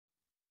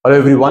Hello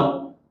everyone,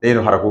 నేను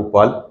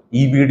హరగోపాల్.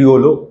 ఈ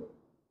వీడియోలో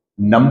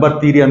నంబర్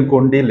థియరీ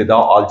అనుకోండి లేదా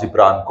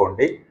ఆల్జిబ్రా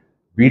అనుకోండి,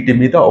 వీటి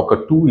మీద ఒక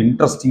 2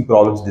 ఇంట్రెస్టింగ్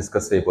ప్రాబ్లమ్స్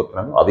డిస్కస్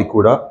చేయబోతున్నాను. అవి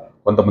కూడా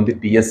కొంతమంది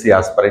డిఎస్సి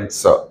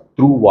ఆస్పిరెంట్స్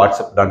త్రూ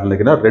వాట్సాప్ దాంట్లో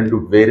దగ్గర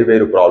 2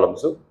 వేరు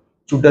ప్రాబ్లమ్స్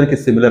చూడడానికి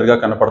సిమిలర్గా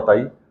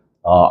కనపడతాయి.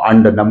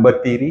 అండ్ నంబర్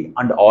థియరీ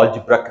అండ్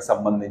ఆల్జిబ్రాకి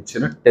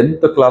సంబంధించిన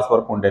 10th క్లాస్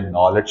వరకు ఉండే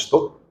నాలెడ్జ్తో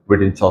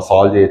వీటిని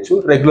సాల్వ్ చేయొచ్చు.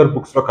 రెగ్యులర్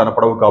బుక్స్లో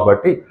కనపడవు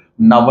కాబట్టి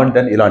నవ్ అండ్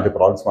దెన్ ఇలాంటి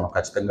ప్రాబ్లమ్స్ మనం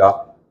ఖచ్చితంగా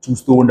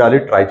చూస్తూ ఉండాలి,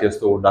 ట్రై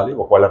చేస్తూ ఉండాలి.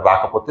 ఒకవేళ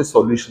రాకపోతే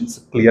సొల్యూషన్స్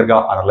క్లియర్గా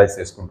అనలైజ్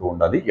చేసుకుంటూ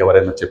ఉండాలి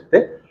ఎవరైనా చెప్తే.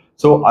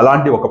 సో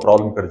అలాంటి ఒక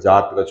ప్రాబ్లం ఇక్కడ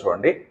జాగ్రత్తగా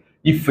చూడండి.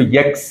 If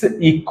X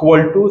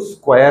equal to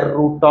square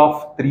root of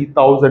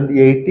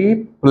 3080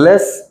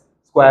 plus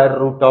square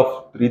root of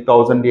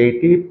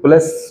 3080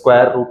 plus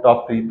square root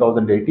of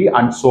 3080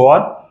 and so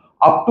on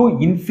up to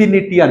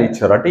infinity అని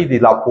ఇచ్చారు. అంటే ఇది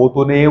ఇలా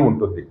పోతూనే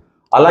ఉంటుంది.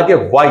 అలాగే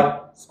y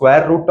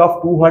square root of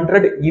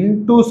 200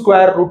 into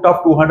square root of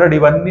 200,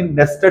 ఇవన్నీ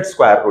నెస్టెడ్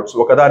స్క్వేర్ రూట్స్,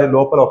 ఒకదాని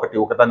లోపల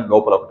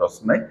ఒకటి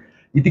వస్తున్నాయి.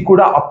 ఇది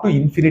కూడా అప్ టు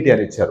ఇన్ఫినిటీ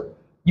అని ఇచ్చారు.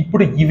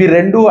 ఇప్పుడు ఇవి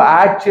రెండు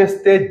యాడ్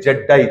చేస్తే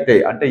జెడ్ అయితే,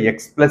 అంటే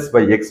X plus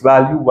why, X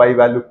value y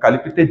value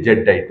కలిపితే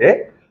జెడ్ అయితే,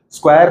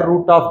 square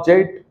root of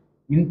Z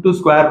into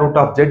square root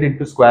of Z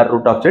into square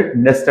root of Z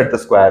nested the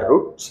square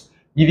roots.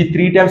 ఇవి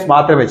 3 times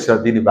మాత్రమే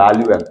ఇచ్చారు. దీని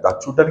వాల్యూ ఎంత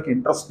చూడడానికి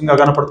ఇంట్రెస్టింగ్ గా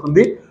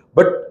కనపడుతుంది,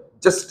 బట్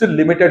జస్ట్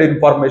లిమిటెడ్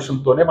ఇన్ఫర్మేషన్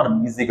తోనే మనం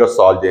ఈజీగా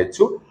సాల్వ్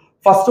చేయొచ్చు.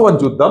 ఫస్ట్ వన్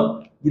చూద్దాం.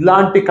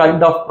 ఇలాంటి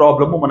కైండ్ ఆఫ్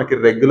ప్రాబ్లమ్ మనకి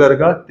రెగ్యులర్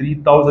గా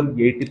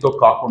 3080తో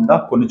కాకుండా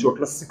కొన్ని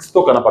చోట్ల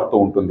 6తో కనపడుతూ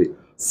ఉంటుంది.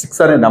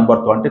 6 అనే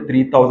నెంబర్ తో, అంటే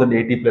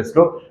 3080 ప్లస్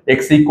లో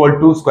X equal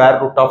to square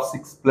root of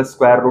 6 plus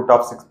square root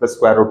of 6 plus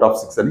square root of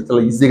 6 అని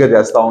చాలా ఈజీగా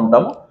చేస్తూ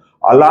ఉంటాము.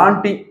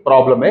 అలాంటి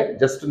ప్రాబ్లమే,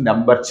 జస్ట్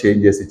నెంబర్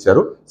చేంజ్ చేసి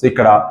ఇచ్చారు. సో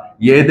ఇక్కడ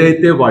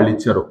ఏదైతే వాళ్ళు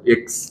ఇచ్చారో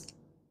X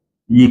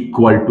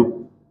equal to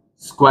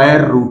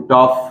square root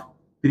of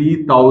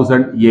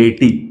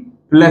 3080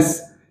 plus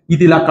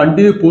ఇది ఇలా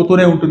కంటిన్యూ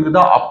పోతూనే ఉంటుంది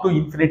కదా, అప్ టు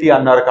ఇన్ఫినిటీ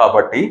అన్నారు.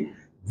 కాబట్టి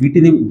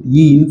వీటిని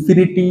ఈ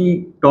ఇన్ఫినిటీ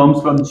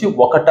టర్మ్స్ లో నుంచి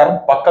ఒక టర్మ్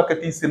పక్కకి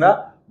తీసిన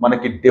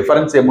మనకి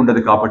డిఫరెన్స్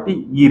ఏముండదు. కాబట్టి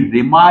ఈ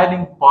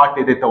రిమైనింగ్ పార్ట్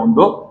ఏదైతే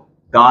ఉందో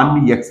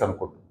దాన్ని ఎక్స్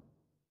అనుకుంటుంది.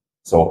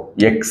 సో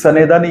ఎక్స్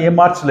అనే దాన్ని ఏం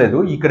మార్చలేదు.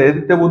 ఇక్కడ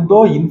ఏదైతే ఉందో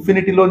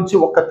ఇన్ఫినిటీలోంచి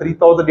ఒక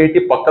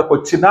 3080 పక్కకు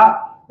వచ్చినా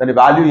దాని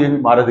వాల్యూ ఏమి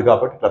మారదు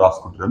కాబట్టి ఇట్లా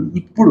రాసుకుంటున్నాను.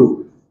 ఇప్పుడు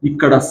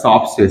ఇక్కడ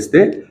సాల్వ్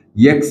చేస్తే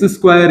X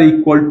square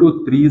equal to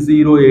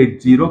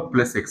 3080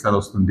 plus X అని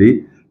వస్తుంది.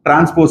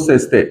 ట్రాన్స్పోజ్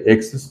చేస్తే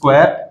ఎక్స్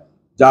స్క్వేర్,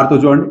 జాగ్రత్త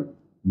చూడండి,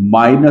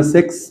 minus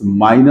X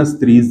minus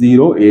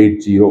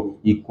 3080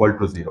 equal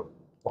to 0.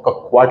 ఒక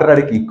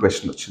క్వాడ్రాటిక్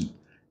ఈక్వేషన్ వచ్చింది.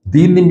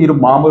 దీన్ని మీరు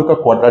మామూలుగా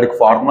క్వాడ్రాటిక్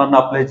ఫార్ములాను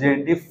అప్లై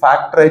చేయండి.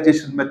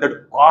 ఫ్యాక్టరైజేషన్ మెథడ్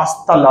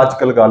కాస్త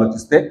లాజికల్గా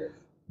ఆలోచిస్తే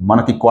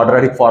మనకి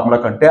క్వాడ్రాటిక్ ఫార్ములా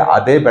కంటే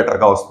అదే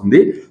బెటర్గా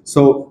వస్తుంది.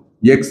 సో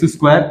ఎక్స్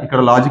స్క్వేర్,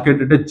 ఇక్కడ లాజిక్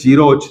ఏంటంటే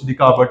 0 వచ్చింది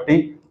కాబట్టి,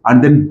 అండ్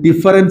దెన్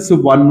డిఫరెన్స్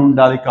 1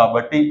 ఉండాలి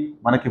కాబట్టి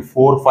మనకి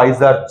 4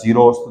 5s are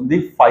 0 వస్తుంది,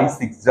 5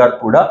 6s are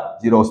కూడా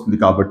 0 వస్తుంది.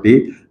 కాబట్టి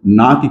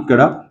నాకు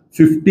ఇక్కడ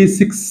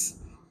 56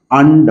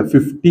 and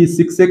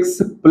 56x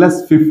plus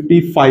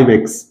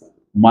 55x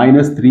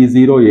minus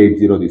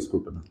 3080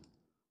 తీసుకుంటున్నాను.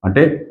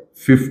 అంటే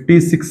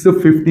 56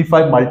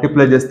 55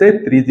 మల్టిప్లై చేస్తే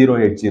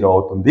 3080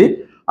 అవుతుంది.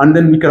 అండ్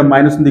దెన్ ఇక్కడ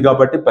మైనస్ ఉంది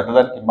కాబట్టి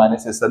పెద్దదానికి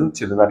మైనస్ వేస్తాను,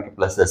 చిన్నదానికి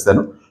ప్లస్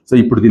వేస్తాను. సో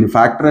ఇప్పుడు దీన్ని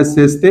ఫ్యాక్టరైజ్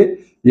చేస్తే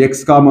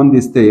ఎక్స్ కామన్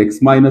తీస్తే ఎక్స్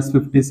మైనస్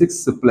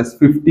 56 ప్లస్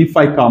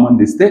 55 కామన్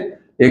తీస్తే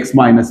X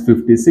minus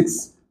 56.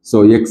 So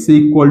X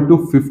equal to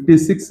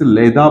 56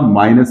 లేదా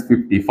minus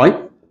 55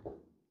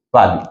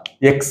 value,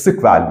 X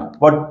value.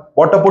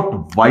 What about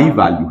y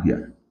value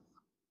here?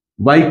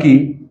 వైకి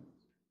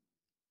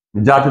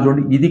జాగ్రత్త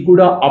చూడండి, ఇది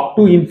కూడా అప్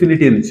టు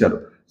ఇన్ఫినిటీ అని ఇచ్చారు.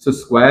 So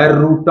square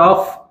root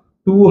of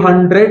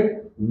 200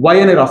 why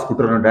అని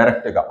రాసుకుంటున్నాను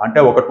డైరెక్ట్ గా. అంటే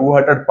ఒక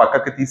 200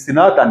 పక్కకి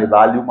తీసినా దాని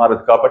వాల్యూ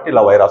మారదు కాబట్టి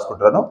ఇలా వై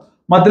రాసుకుంటున్నాను.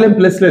 మధ్యలో ఏం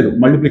ప్లస్ లేదు,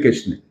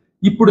 మల్టిప్లికేషన్.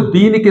 ఇప్పుడు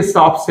దీనికి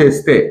సాల్వ్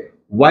చేస్తే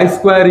y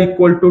square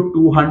equal to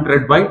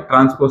 200y,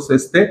 transpose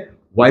చేస్తే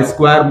y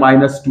square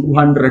minus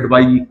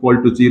 200y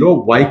equal to 0.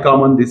 Why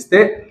common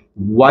తీస్తే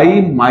y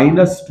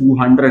minus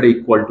 200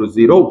 equal to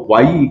 0.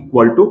 Y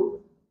equal to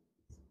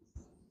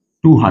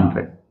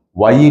 200,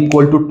 y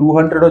equal to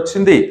 200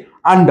 వచ్చింది.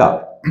 అండ్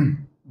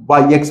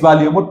ఎక్స్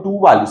వాల్యూ ఏమో 2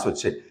 వాల్యూస్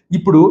వచ్చాయి.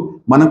 ఇప్పుడు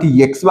మనకి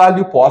ఎక్స్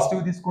వాల్యూ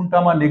పాజిటివ్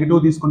తీసుకుంటామా నెగిటివ్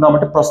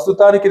తీసుకుంటామంటే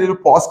ప్రస్తుతానికి నేను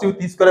positive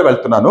తీసుకునే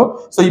వెళ్తున్నాను.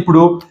 సో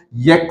ఇప్పుడు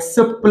X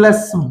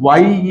plus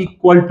y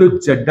equal to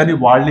Z అని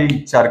వాళ్ళే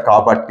ఇచ్చారు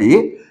కాబట్టి,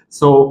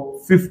 సో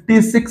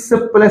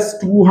 56 ప్లస్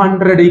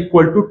 200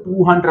 ఈక్వల్ టు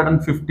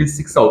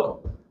 256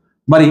 అవుతుంది.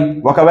 మరి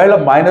ఒకవేళ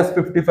మైనస్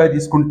 55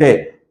 తీసుకుంటే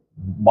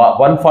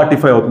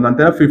 145 అవుతుంది,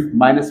 అంతేనా?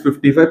 మైనస్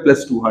 55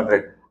 ప్లస్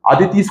 200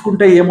 అది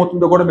తీసుకుంటే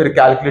ఏమవుతుందో కూడా మీరు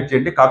క్యాలిక్యులేట్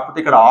చేయండి. కాకపోతే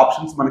ఇక్కడ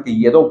ఆప్షన్స్ మనకి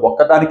ఏదో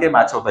ఒక్కదానికే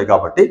మ్యాచ్ అవుతాయి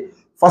కాబట్టి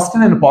ఫస్ట్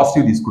నేను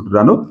పాజిటివ్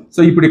తీసుకుంటున్నాను. సో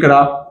ఇప్పుడు ఇక్కడ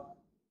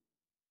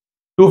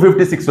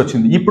 256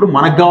 వచ్చింది. ఇప్పుడు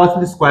మనకు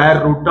కావాల్సింది square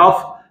root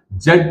of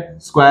Z,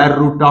 square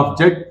root of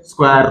Z,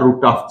 square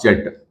root of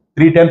Z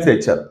 3 times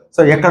ఇచ్చారు.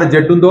 సో ఎక్కడ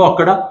జెడ్ ఉందో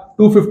అక్కడ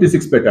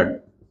 256 పెట్టండి.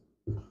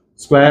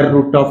 Square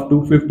root of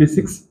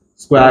 256,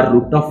 square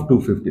root of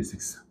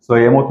 256. So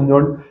ఏమవుతుంది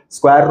చూడండి,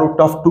 స్క్వేర్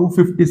రూట్ ఆఫ్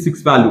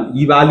 256 వాల్యూ,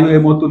 ఈ వాల్యూ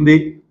ఏమవుతుంది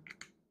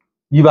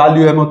ఈ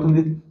వాల్యూ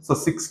ఏమవుతుంది? సో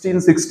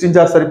 16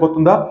 జార్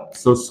సరిపోతుందా?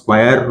 So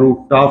square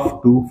root of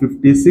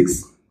 256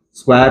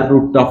 square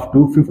root of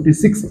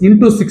 256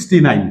 into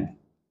 69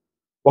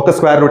 ఒక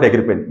స్క్వేర్ రూట్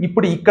ఎగిరిపోయింది.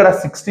 ఇప్పుడు ఇక్కడ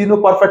 16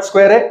 పర్ఫెక్ట్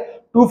స్క్వేరే,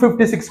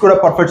 256 కూడా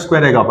పర్ఫెక్ట్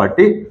స్క్వేరే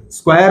కాబట్టి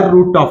స్క్వేర్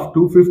రూట్ ఆఫ్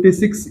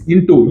 256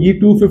 ఇంటూ ఈ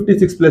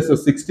 256 ప్లస్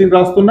 16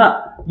 రాస్తున్నా,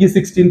 ఈ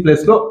 16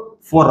 ప్లస్ లో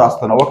 4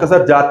 రాస్తున్నా.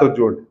 ఒకసారి జాగ్రత్తగా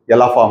చూడండి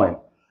ఎలా ఫామ్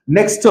అయింది.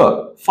 నెక్స్ట్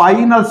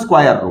ఫైనల్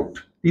స్క్వేర్ రూట్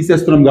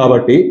తీసేస్తున్నాం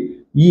కాబట్టి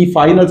ఈ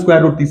ఫైనల్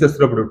స్క్వేర్ రూట్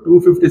తీసేస్తున్నప్పుడు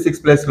 256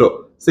 ప్లస్ లో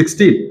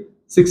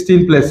 16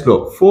 ప్లస్ లో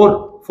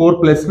 4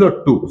 ప్లస్ లో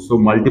 2. సో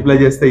మల్టిప్లై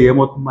చేస్తే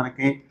ఏమవుతుంది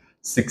మనకి?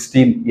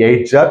 16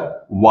 8 జార్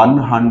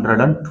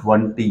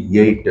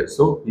 128.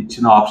 సో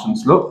ఇచ్చిన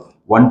ఆప్షన్స్ లో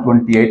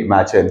 128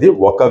 మ్యాచ్ అయింది.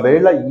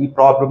 ఒకవేళ ఈ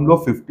ప్రాబ్లం లో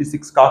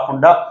 56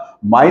 కాకుండా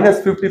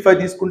 -55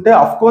 తీసుకుంటే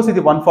అఫ్ కోర్స్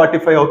ఇది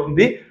 145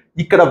 అవుతుంది.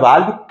 ఇక్కడ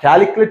వాల్యూ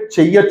క్యాలిక్యులేట్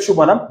చేయొచ్చు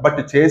మనం, బట్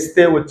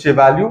చేస్తే వచ్చే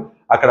వాల్యూ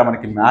అక్కడ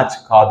మనకి మ్యాచ్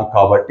కాదు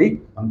కాబట్టి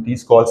మనం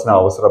తీసుకోవాల్సిన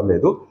అవసరం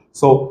లేదు.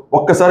 సో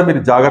ఒక్కసారి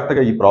మీరు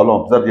జాగ్రత్తగా ఈ ప్రాబ్లం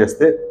అబ్జర్వ్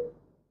చేస్తే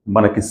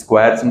మనకి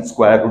స్క్వేర్స్ అండ్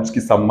స్క్వేర్ రూట్స్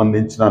కి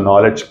సంబంధించిన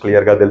నాలెడ్జ్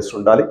క్లియర్ గా తెలిసి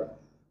ఉండాలి.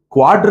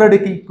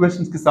 క్వాడ్రాటిక్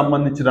ఈక్వేషన్స్ కి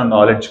సంబంధించిన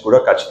నాలెడ్జ్ కూడా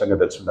ఖచ్చితంగా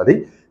తెలిసి ఉండాలి.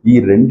 ఈ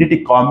రెండిటి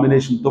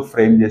కాంబినేషన్ తో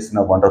ఫ్రేమ్ చేసిన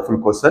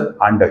వండర్ఫుల్ క్వశ్చన్.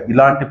 అండ్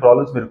ఇలాంటి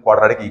ప్రాబ్లమ్స్ మీరు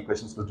క్వాడ్రాటిక్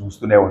ఈక్వేషన్స్ లో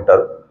చూస్తూనే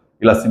ఉంటారు.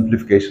 ఇలా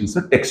సింప్లిఫికేషన్స్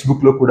టెక్స్ట్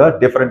బుక్ లో కూడా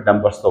డిఫరెంట్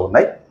నెంబర్స్ తో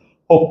ఉన్నాయి.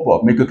 హోప్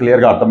మీకు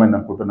క్లియర్ గా అర్థమైంది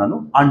అనుకుంటున్నాను.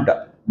 అండ్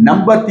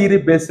నంబర్ థియరీ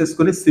బేస్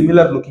చేసుకుని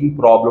సిమిలర్ లుకింగ్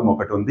ప్రాబ్లం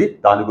ఒకటి ఉంది,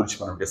 దాని గురించి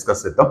మనం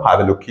డిస్కస్ చేద్దాం. Have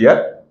a look here.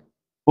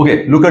 Okay,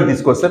 look at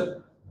this question.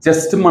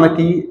 Just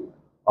మనకి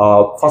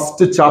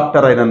ఫస్ట్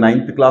చాప్టర్ అయిన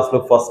 9th క్లాస్ లో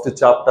ఫస్ట్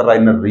చాప్టర్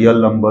అయిన రియల్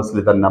నంబర్స్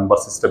లేదా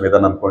నంబర్ సిస్టమ్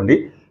ఏదని అనుకోండి,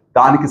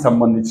 దానికి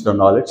సంబంధించిన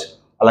నాలెడ్జ్,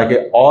 అలాగే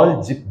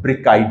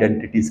ఆల్జిబ్రిక్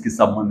ఐడెంటిటీస్ కి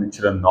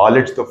సంబంధించిన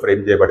నాలెడ్జ్ తో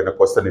ఫ్రేమ్ చేయబడిన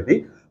క్వశ్చన్ ఇది.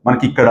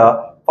 మనకి ఇక్కడ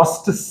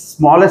ఫస్ట్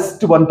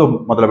స్మాలెస్ట్ వన్ తో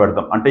మొదలు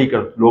పెడదాం. అంటే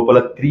ఇక్కడ లోపల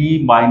 3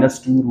 -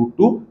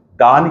 2√2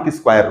 దానికి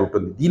స్క్వేర్ రూట్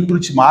ఉంది. దీని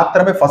గురించి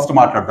మాత్రమే ఫస్ట్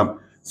మాట్లాడదాం.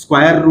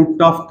 స్క్వేర్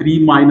రూట్ ఆఫ్ 3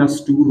 -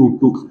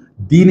 2√2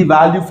 దీని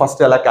వాల్యూ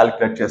ఫస్ట్ ఎలా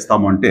క్యాలిక్యులేట్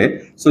చేస్తాము అంటే,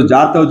 సో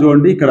జాగ్రత్తగా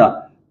చూడండి, ఇక్కడ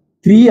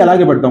 3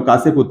 అలాగే పెడతాం,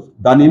 కాసేపు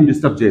దాన్ని ఏం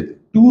డిస్టర్బ్ చేయదు.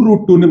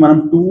 2√2ని మనం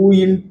 2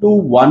 ×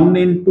 1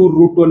 ×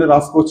 √2 అని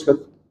రాసుకోవచ్చు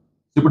కదా.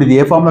 ఇప్పుడు ఇది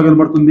ఏ ఫామ్ లో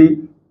కనబడుతుంది?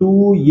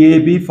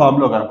 2ab ఫామ్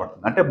లో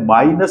కనపడుతుంది. అంటే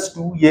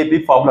 -2ab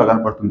ఫామ్ లో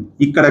కనపడుతుంది.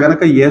 ఇక్కడ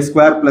కనుక a²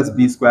 +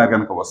 b²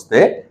 కనుక వస్తే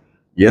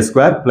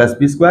a² +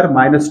 b²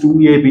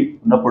 -2ab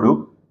ఉన్నప్పుడు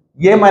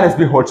a -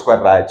 b²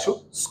 రాయొచ్చు.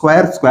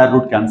 స్క్వేర్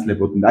రూట్ క్యాన్సిల్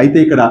అయిపోతుంది. అయితే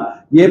ఇక్కడ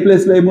a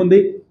ప్లేస్ లో ఏముంది?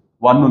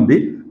 1 ఉంది.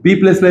 b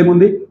ప్లేస్ లో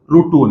ఏముంది?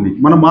 √2 ఉంది.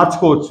 మనం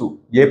మార్చుకోవచ్చు.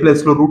 a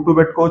ప్లేస్ లో √2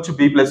 పెట్టుకోవచ్చు,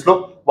 b ప్లేస్ లో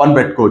 1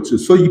 పెట్టుకోవచ్చు.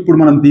 సో ఇప్పుడు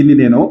మనం దీన్ని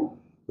నేను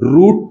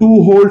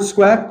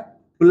 √2²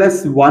 +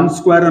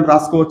 1² అని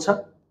రాసుకోవచ్చా?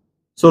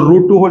 సో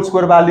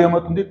 √2² వాల్యూ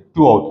ఏమవుతుంది?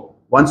 2 అవుతుంది.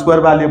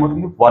 1² వాల్యూ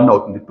ఏమవుతుంది? 1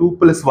 అవుతుంది. 2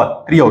 + 1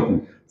 3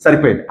 అవుతుంది.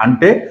 సరిపోయింది.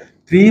 అంటే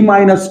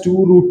 3 -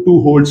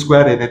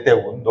 2√2² ఏదైతే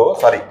ఉందో,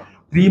 3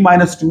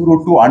 -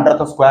 2√2 అండర్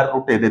ద స్క్వేర్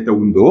రూట్ ఏదైతే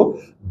ఉందో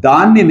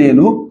దాన్ని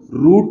నేను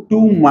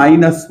 √2 -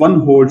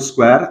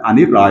 1²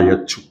 అని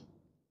రాయొచ్చు.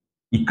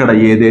 ఇక్కడ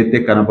ఏదైతే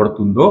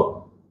కనబడుతుందో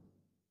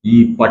ఈ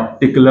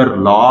పర్టికులర్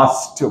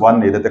లాస్ట్ వన్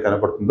ఏదైతే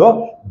కనబడుతుందో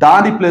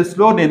దాని ప్లేస్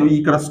లో నేను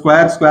ఇక్కడ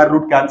స్క్వేర్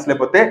రూట్ క్యాన్సిల్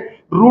అయిపోతే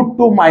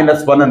 √2 -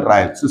 1 అని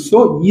రాయొచ్చు. సో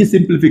ఈ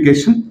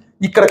సింప్లిఫికేషన్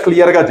ఇక్కడ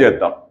క్లియర్ గా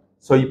చేద్దాం.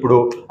 సో ఇప్పుడు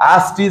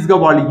యాస్టీస్ గా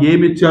వాళ్ళు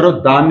ఏమి ఇచ్చారో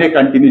దాన్నే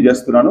కంటిన్యూ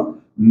చేస్తున్నాను.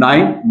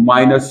 9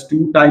 -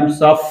 2 times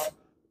of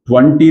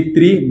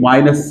 23 -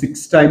 6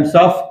 times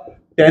of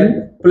 10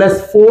 +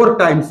 4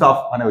 times of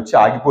అని వచ్చి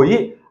ఆగిపోయి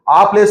ఆ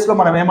ప్లేస్ లో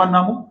మనం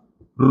ఏమన్నాము?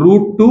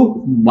 √2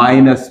 -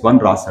 1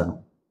 రాశాను.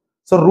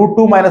 సో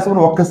 √2 - 1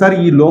 ఒక్కసారి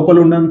ఈ లోపల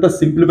ఉన్నంత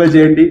సింప్లిఫై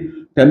చేయండి.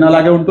 10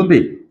 అలాగే ఉంటుంది.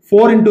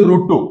 4 ×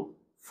 √2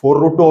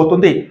 4√2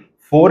 అవుతుంది.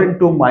 4 ×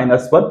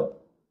 -1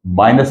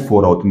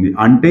 -4 అవుతుంది.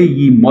 అంటే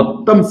ఈ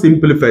మొత్తం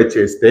సింప్లిఫై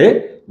చేస్తే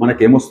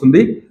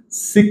మనకేమొస్తుంది?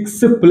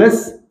 6 +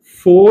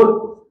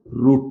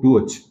 4√2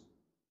 వచ్చింది.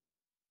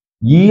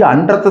 ఈ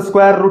అండర్ ద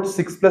స్క్వేర్ రూట్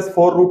 6 +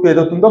 4√2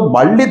 ఏదవుతుందో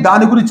మళ్ళీ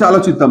దాని గురించి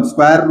ఆలోచిద్దాం.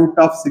 Square root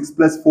of 6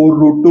 +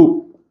 4√2.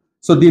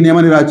 సో దీన్ని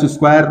ఏమని రాయొచ్చు?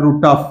 స్క్వేర్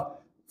రూట్ ఆఫ్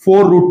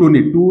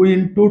 4√2ని 2 ×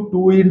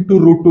 2 ×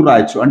 √2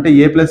 రాయొచ్చు. అంటే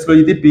a ప్లేస్ లో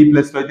ఇది, b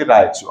ప్లేస్ లో ఇది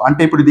రాయొచ్చు.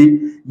 అంటే ఇప్పుడు ఇది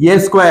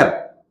a²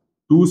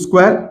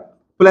 2²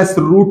 +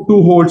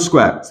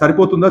 √2²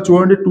 సరిపోతుందా?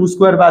 చూడండి,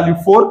 2² వాల్యూ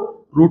 4,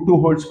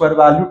 √2²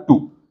 వాల్యూ 2,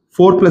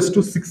 4 +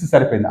 2 6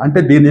 సరిపోయింది. అంటే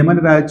దీన్ని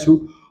ఏమని రాయొచ్చు?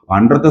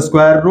 అండర్ ద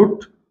స్క్వేర్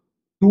రూట్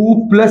 2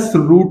 +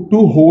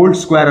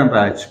 √2² అని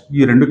రాయొచ్చు. ఈ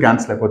రెండు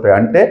క్యాన్సిల్ అయిపోతాయి.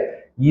 అంటే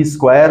ఈ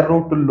స్క్వేర్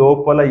రూట్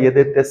లోపల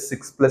ఏదైతే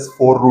 6 +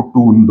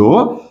 4√2 ఉందో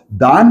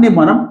దాన్ని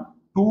మనం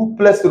 2 +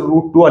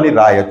 √2 అని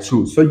రాయొచ్చు.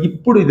 సో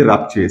ఇప్పుడు ఇది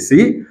రబ్ చేసి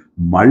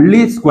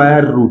మళ్ళీ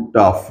square root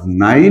of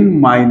 9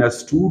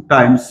 - 2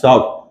 times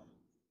of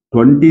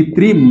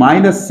 23 -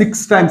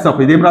 6 times of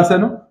ఇదేం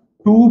రాశాను?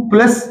 2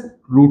 +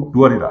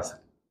 √2 అని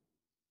రాశాను.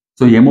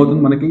 సో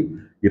ఏమవుతుంది మనకి?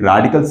 ఈ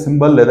రాడికల్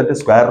సింబల్ లేదంటే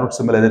స్క్వేర్ రూట్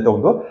సింబల్ ఏదైతే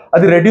ఉందో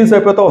అది రెడ్యూస్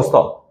అయిపోతూ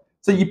వస్తాం.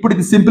 సో ఇప్పుడు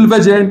ఇది సింప్లిఫై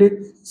చేయండి.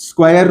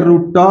 Square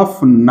root of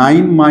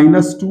 9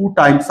 - 2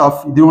 times of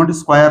ఇది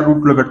స్క్వేర్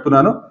రూట్ లో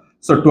పెడుతున్నాను.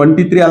 సో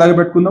 23 అలాగే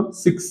పెట్టుకుందాం.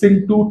 6 ×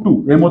 2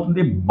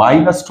 ఏమవుతుంది?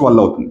 -12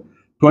 అవుతుంది.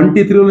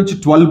 23 నుంచి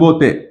 12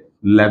 పోతే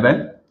 11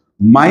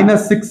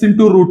 minus 6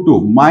 into root 2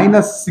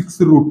 minus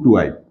 6 route 2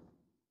 అయింది.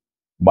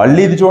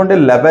 మళ్ళీ ఇది చూడండి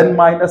 11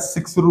 మైనస్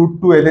 6 రూట్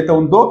 2 ఏదైతే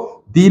ఉందో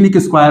దీనికి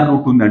స్క్వేర్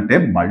రూట్ ఉందంటే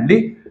మళ్ళీ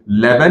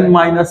 11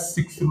 minus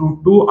 6 route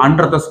 2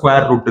 under the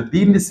square root.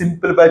 దీన్ని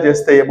సింప్లిఫై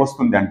చేస్తే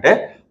ఏమొస్తుంది అంటే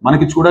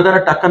మనకి చూడగానే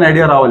టక్కన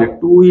ఐడియా రావాలి.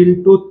 2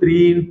 ఇంటూ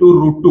 3 ఇంటూ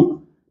రూట్ 2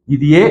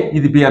 ఇది ఏ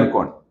ఇది బి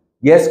అనుకోండి.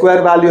 ఏ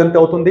స్క్వేర్ వాల్యూ ఎంత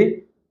అవుతుంది?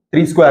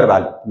 3 స్క్వేర్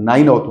వాల్యూ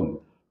 9 అవుతుంది.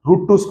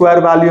 రూట్ 2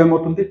 స్క్వేర్ వాల్యూ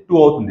ఏమవుతుంది? 2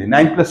 అవుతుంది.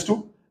 9 ప్లస్ 2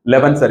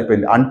 11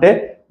 సరిపోయింది. అంటే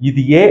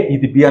ఇది ఏ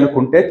ఇది బి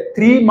అనుకుంటే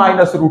 3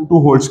 మైనస్ రూట్ 2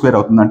 హోల్ స్క్వేర్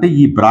అవుతుంది. అంటే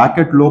ఈ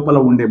బ్రాకెట్ లోపల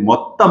ఉండే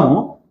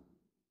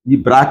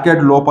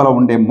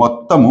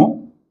మొత్తము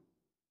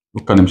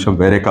ఒక్క నిమిషం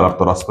వేరే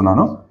కలర్తో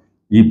రాస్తున్నాను.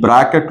 ఈ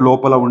బ్రాకెట్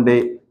లోపల ఉండే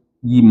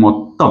ఈ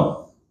మొత్తం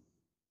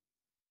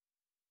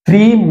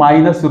 3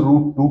 మైనస్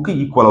రూట్ 2కి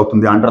ఈక్వల్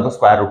అవుతుంది. అండర్ ద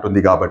స్క్వేర్ రూట్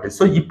ఉంది కాబట్టి.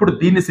 సో ఇప్పుడు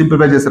దీన్ని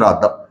సింప్లిఫై చేసి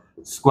రాద్దాం.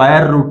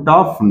 Square root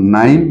of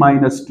 9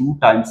 minus 2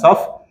 times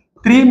of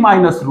 3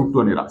 minus root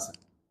 2 అని రాశాను.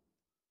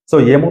 సో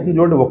ఏమవుతుంది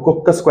చూడండి,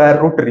 ఒక్కొక్క స్క్వేర్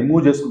రూట్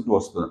రిమూవ్ చేసుకుంటూ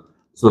వస్తుంది.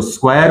 సో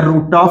స్క్వేర్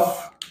రూట్ ఆఫ్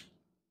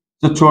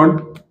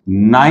చూడండి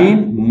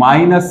 9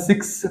 మైనస్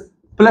 6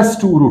 ప్లస్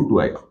 2 రూట్ 2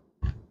 అయింది.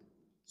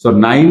 సో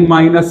 9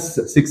 మైనస్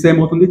 6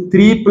 ఏమవుతుంది?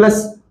 3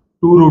 ప్లస్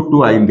 2 రూట్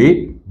 2 అయింది.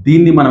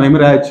 దీన్ని మనం ఏమి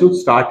రాయొచ్చు?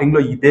 స్టార్టింగ్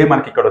లో ఇదే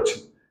మనకి ఇక్కడ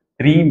వచ్చింది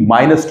 3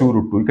 మైనస్ 2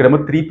 రూట్ 2, ఇక్కడేమో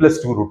 3 ప్లస్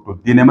 2 రూట్ 2.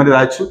 దీన్ని ఏమని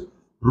రాయొచ్చు?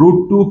 రూట్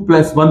 2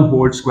 ప్లస్ 1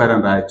 హోల్ స్క్వేర్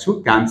అని రాయొచ్చు.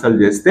 క్యాన్సల్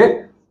చేస్తే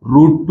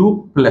రూట్ 2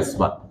 ప్లస్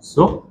 1.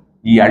 సో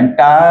ఈ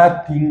ఎంటైర్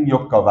థింగ్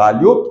యొక్క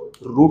వాల్యూ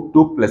రూట్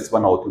 2 ప్లస్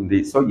 1 అవుతుంది.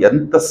 సో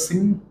ఎంత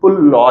సింపుల్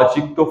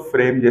లాజిక్ తో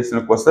ఫ్రేమ్ చేసిన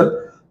క్వశ్చన్.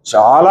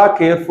 చాలా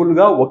కేర్ఫుల్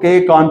గా ఒకే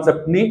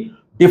కాన్సెప్ట్ ని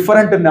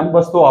డిఫరెంట్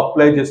నెంబర్స్ తో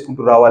అప్లై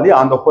చేసుకుంటూ రావాలి.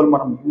 ఆన్ ద హోల్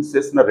మనం యూజ్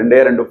చేసిన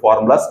రెండు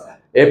ఫార్ములాస్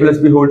ఏ ప్లస్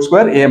బి హోల్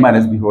స్క్వేర్, ఏ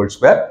మైనస్ బి హోల్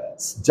స్క్వేర్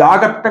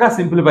జాగ్రత్తగా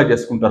సింప్లిఫై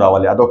చేసుకుంటూ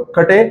రావాలి.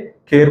 అదొక్కటే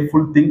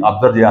కేర్ఫుల్ థింగ్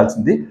అబ్జర్వ్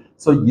చేయాల్సింది.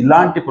 సో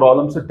ఇలాంటి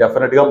ప్రాబ్లమ్స్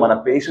డెఫినెట్ గా మన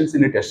పేషెన్స్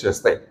ని టెస్ట్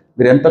చేస్తాయి.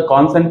 మీరు ఎంత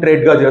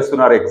కాన్సన్ట్రేట్ గా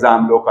చేస్తున్నారు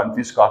ఎగ్జామ్ లో,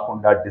 కన్ఫ్యూజ్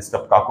కాకుండా,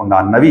 డిస్టర్బ్ కాకుండా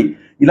అన్నవి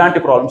ఇలాంటి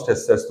ప్రాబ్లమ్స్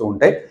టెస్ట్ చేస్తూ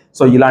ఉంటాయి.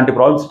 సో ఇలాంటి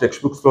ప్రాబ్లమ్స్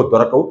టెక్స్ట్ బుక్స్ లో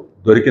దొరకవు.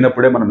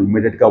 దొరికినప్పుడే మనం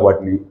ఇమ్మీడియట్ గా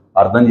వాటిని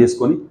అర్థం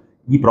చేసుకొని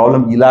ఈ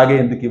ప్రాబ్లం ఇలాగే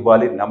ఎందుకు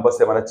ఇవ్వాలి, నెంబర్స్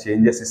ఏమైనా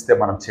చేంజెస్ ఇస్తే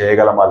మనం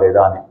చేయగలమా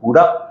లేదా అని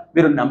కూడా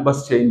మీరు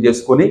నెంబర్స్ చేంజ్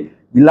చేసుకొని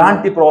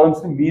ఇలాంటి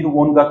ప్రాబ్లమ్స్ ని మీరు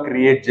ఓన్ గా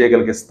క్రియేట్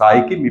చేయగలిగే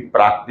స్థాయికి మీ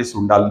ప్రాక్టీస్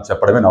ఉండాలని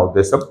చెప్పడమే నా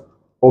ఉద్దేశం.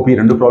 హోప్ ఈ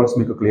రెండు ప్రాబ్లమ్స్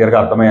మీకు క్లియర్ గా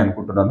అర్థమయ్యాయి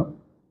అనుకుంటున్నాను.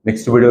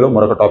 నెక్స్ట్ వీడియోలో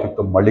మరొక టాపిక్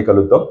తో మళ్ళీ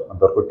కలుద్దాం.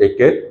 అంతవరకు టేక్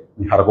కేర్.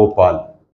 మీ హరగోపాల్.